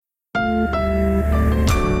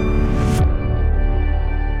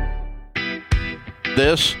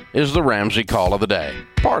This is the Ramsey Call of the Day,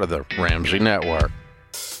 part of the Ramsey Network.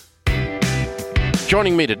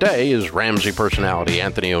 Joining me today is Ramsey personality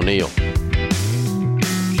Anthony O'Neill.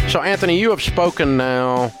 So, Anthony, you have spoken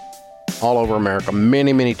now all over America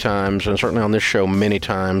many, many times, and certainly on this show many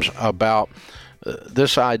times, about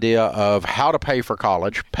this idea of how to pay for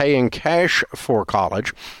college, paying cash for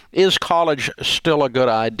college. Is college still a good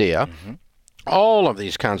idea? Mm-hmm. All of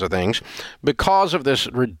these kinds of things, because of this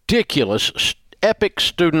ridiculous, epic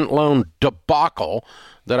student loan debacle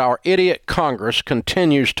that our idiot Congress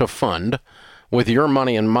continues to fund with your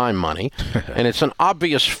money and my money. And it's an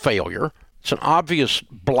obvious failure. It's an obvious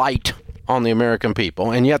blight on the American people,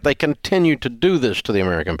 and yet they continue to do this to the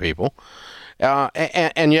American people.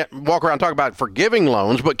 And yet walk around and talk about forgiving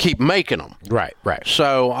loans, but keep making them. Right.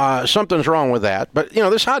 So something's wrong with that. But, you know,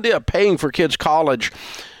 this idea of paying for kids' college,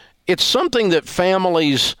 it's something that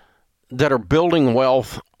families that are building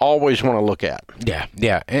wealth always want to look at.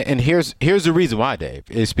 Yeah. And here's the reason why, Dave.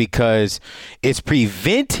 It's because it's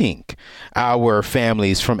preventing our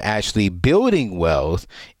families from actually building wealth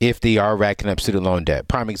if they are racking up student loan debt.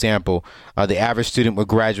 Prime example, the average student would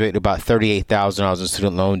graduate with about $38,000 in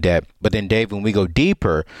student loan debt. But then, Dave, when we go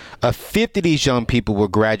deeper, 50 of these young people will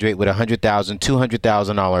graduate with $100,000,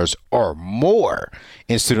 $200,000 or more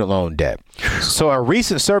in student loan debt. So a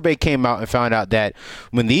recent survey came out and found out that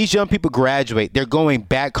when these young people graduate, they're going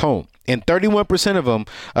back home. And 31% of them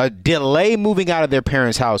delay moving out of their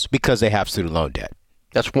parents' house because they have student loan debt.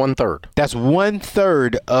 That's 1/3. That's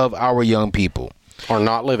 1/3 of our young people. Are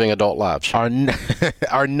not living adult lives.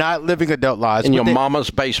 Are not living adult lives. And your mama's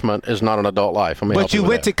basement is not an adult life. But you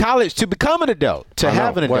went to college to become an adult, to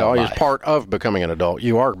have an adult life. Well, it's part of becoming an adult.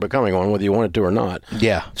 You are becoming one, whether you wanted to or not.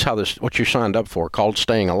 Yeah. It's how what you signed up for, called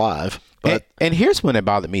staying alive. But and here's one that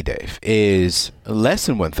bothered me, Dave, is less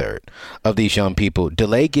than 1/3 of these young people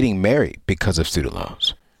delay getting married because of student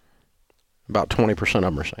loans. About 20%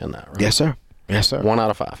 of them are saying that, right? Yes, sir. 1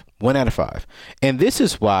 out of 5. 1 out of 5. And this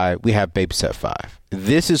is why we have Baby Step 5.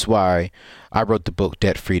 This is why I wrote the book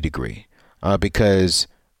Debt Free Degree, because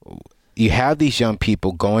you have these young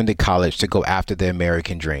people going to college to go after the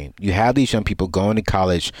American dream. You have these young people going to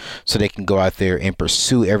college so they can go out there and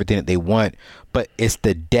pursue everything that they want, but it's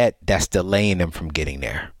the debt that's delaying them from getting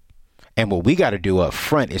there. And what we got to do up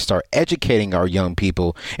front is start educating our young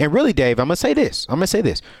people. And really, Dave, I'm going to say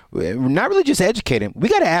this. We're not really just educating. We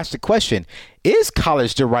got to ask the question, is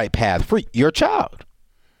college the right path for your child?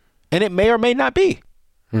 And it may or may not be.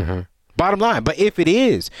 Mm-hmm. Bottom line. But if it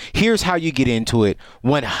is, here's how you get into it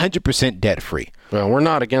 100% debt free. Well, we're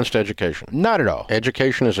not against education. Not at all.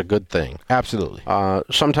 Education is a good thing. Absolutely.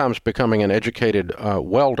 Sometimes becoming an educated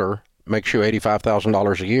welder makes you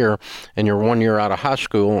 $85,000 a year, and you're 1 year out of high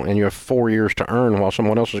school, and you have 4 years to earn while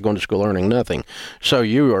someone else is going to school earning nothing. So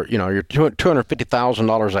you're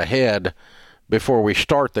 $250,000 ahead before we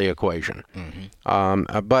start the equation.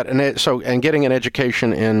 Mm-hmm. And getting an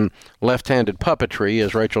education in left-handed puppetry,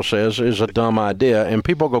 as Rachel says, is a dumb idea. And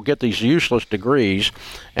people go get these useless degrees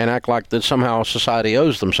and act like that somehow society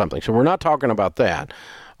owes them something. So we're not talking about that.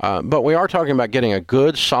 But we are talking about getting a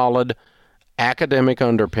good, solid academic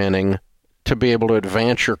underpinning to be able to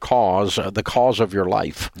advance your cause, the cause of your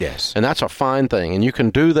life. Yes. And that's a fine thing. And you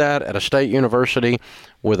can do that at a state university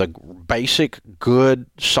with a basic, good,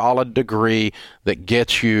 solid degree that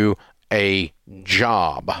gets you a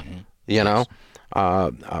job, you know.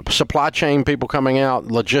 Supply chain people coming out,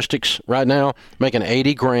 logistics right now, making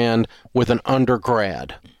 $80,000 with an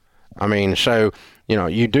undergrad. I mean, so, you know,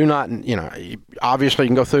 you do not, you know, obviously you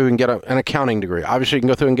can go through and get an accounting degree. Obviously you can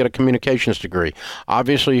go through and get a communications degree.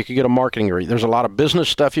 Obviously you can get a marketing degree. There's a lot of business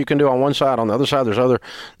stuff you can do on one side. On the other side, there's other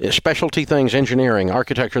specialty things, engineering,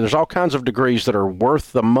 architecture. There's all kinds of degrees that are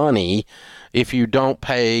worth the money if you don't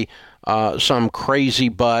pay some crazy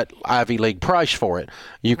butt Ivy League price for it.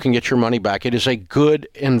 You can get your money back. It is a good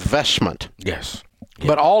investment. Yes. Yeah.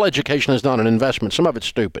 But all education is not an investment. Some of it's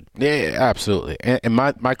stupid. Yeah, absolutely. And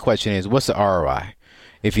my question is, what's the ROI?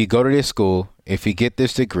 If you go to this school, if you get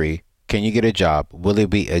this degree, can you get a job? Will it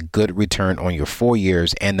be a good return on your 4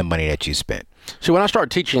 years and the money that you spent? See, when I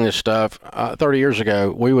started teaching this stuff 30 years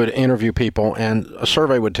ago, we would interview people, and a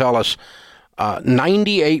survey would tell us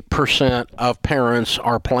 98% of parents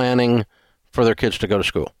are planning for their kids to go to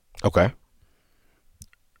school. Okay.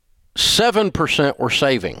 7% were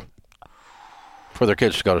saving for their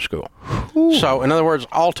kids to go to school. Ooh. So, in other words,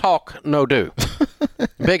 all talk, no do.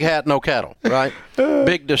 Big hat, no cattle, right?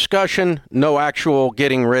 Big discussion, no actual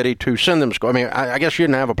getting ready to send them to school. I mean, I guess you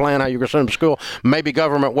didn't have a plan how you were going to send them to school. Maybe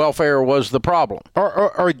government welfare was the problem.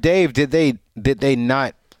 Or Dave, did they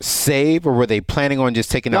not save, or were they planning on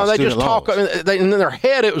just taking out student loans? No, they just talk. In their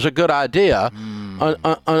head, it was a good idea.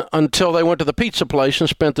 until they went to the pizza place and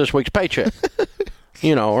spent this week's paycheck.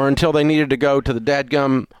 Or until they needed to go to the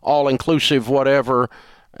dadgum all-inclusive whatever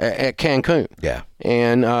at Cancun. Yeah.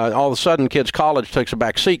 And all of a sudden, kids' college takes a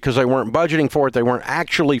back seat because they weren't budgeting for it. They weren't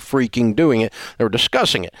actually freaking doing it. They were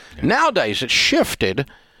discussing it. Yeah. Nowadays, it's shifted.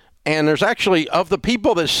 And there's actually, of the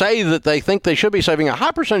people that say that they think they should be saving, a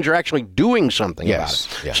high percentage are actually doing something about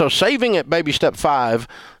it. Yeah. So saving at baby step 5,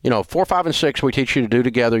 4, 5, and 6, we teach you to do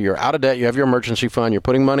together. You're out of debt. You have your emergency fund. You're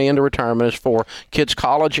putting money into retirement is 4. Kids'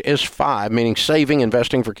 college is 5, meaning saving,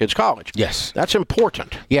 investing for kids' college. Yes. That's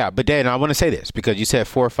important. Yeah, but Dan, I want to say this because you said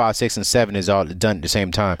 4, 5, 6, and 7 is all done at the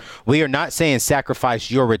same time. We are not saying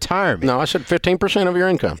sacrifice your retirement. No, I said 15% of your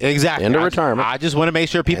income. Exactly. Into retirement. I just want to make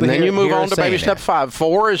sure people and then you move on to baby step 5.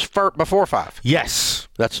 4 is before 5. Yes.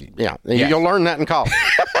 That's, yeah. Yes. You'll learn that in college.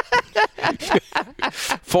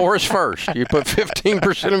 4 is first. You put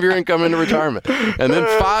 15% of your income into retirement. And then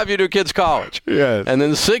 5, you do kids' college. Yes. And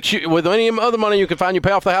then 6, with any other money you can find, you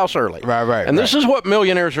pay off the house early. Right. And this is what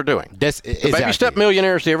millionaires are doing. The baby step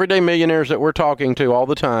millionaires, the everyday millionaires that we're talking to all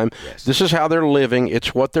the time, this is how they're living.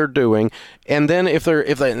 It's what they're doing. And then if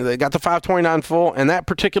they got the 529 full and that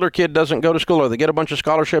particular kid doesn't go to school or they get a bunch of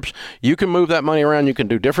scholarships, you can move that money around. You can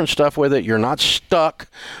do different stuff with it. You're not stuck,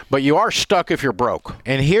 but you are stuck if you're broke.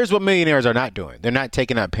 And here's what millionaires are not doing. They're not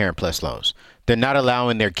taking out Parent Plus loans. They're not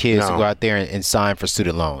allowing their kids to go out there and sign for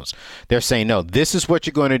student loans. They're saying, no, this is what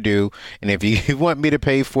you're going to do. And if you want me to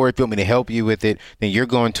pay for it, if you want me to help you with it, then you're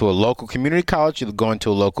going to a local community college. You're going to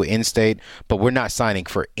a local in-state. But we're not signing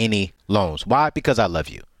for any loans. Why? Because I love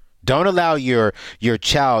you. Don't allow your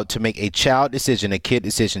child to make a child decision, a kid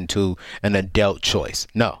decision to an adult choice.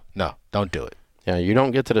 No, don't do it. Yeah, you don't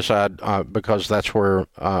get to decide because that's where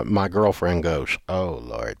my girlfriend goes. Oh,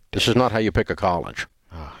 Lord. This is not how you pick a college.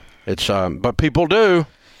 It's but people do.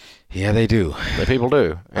 Yeah, they do. People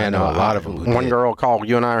do. And a lot of them. One girl called.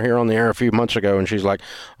 You and I were here on the air a few months ago, and she's like,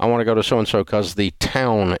 I want to go to so-and-so because the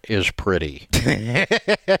town is pretty.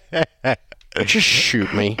 Just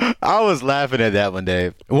shoot me. I was laughing at that one,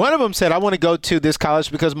 Dave. One of them said, I want to go to this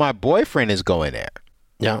college because my boyfriend is going there.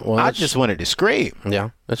 Yeah, well, I just wanted to scream.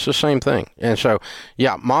 Yeah, it's the same thing. And so,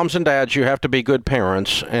 yeah, moms and dads, you have to be good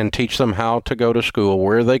parents and teach them how to go to school,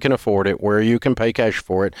 where they can afford it, where you can pay cash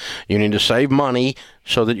for it. You need to save money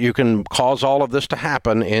so that you can cause all of this to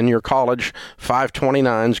happen in your college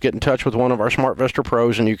 529s. Get in touch with one of our SmartVestor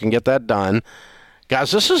pros and you can get that done.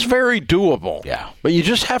 Guys, this is very doable. Yeah. But you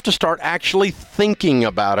just have to start actually thinking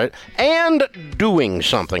about it and doing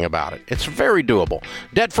something about it. It's very doable.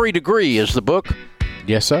 Debt-Free Degree is the book.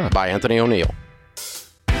 Yes, sir. By Anthony O'Neill.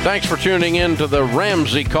 Thanks for tuning in to the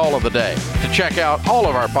Ramsey Call of the Day. To check out all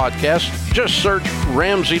of our podcasts, just search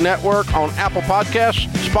Ramsey Network on Apple Podcasts,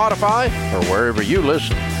 Spotify, or wherever you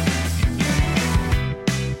listen.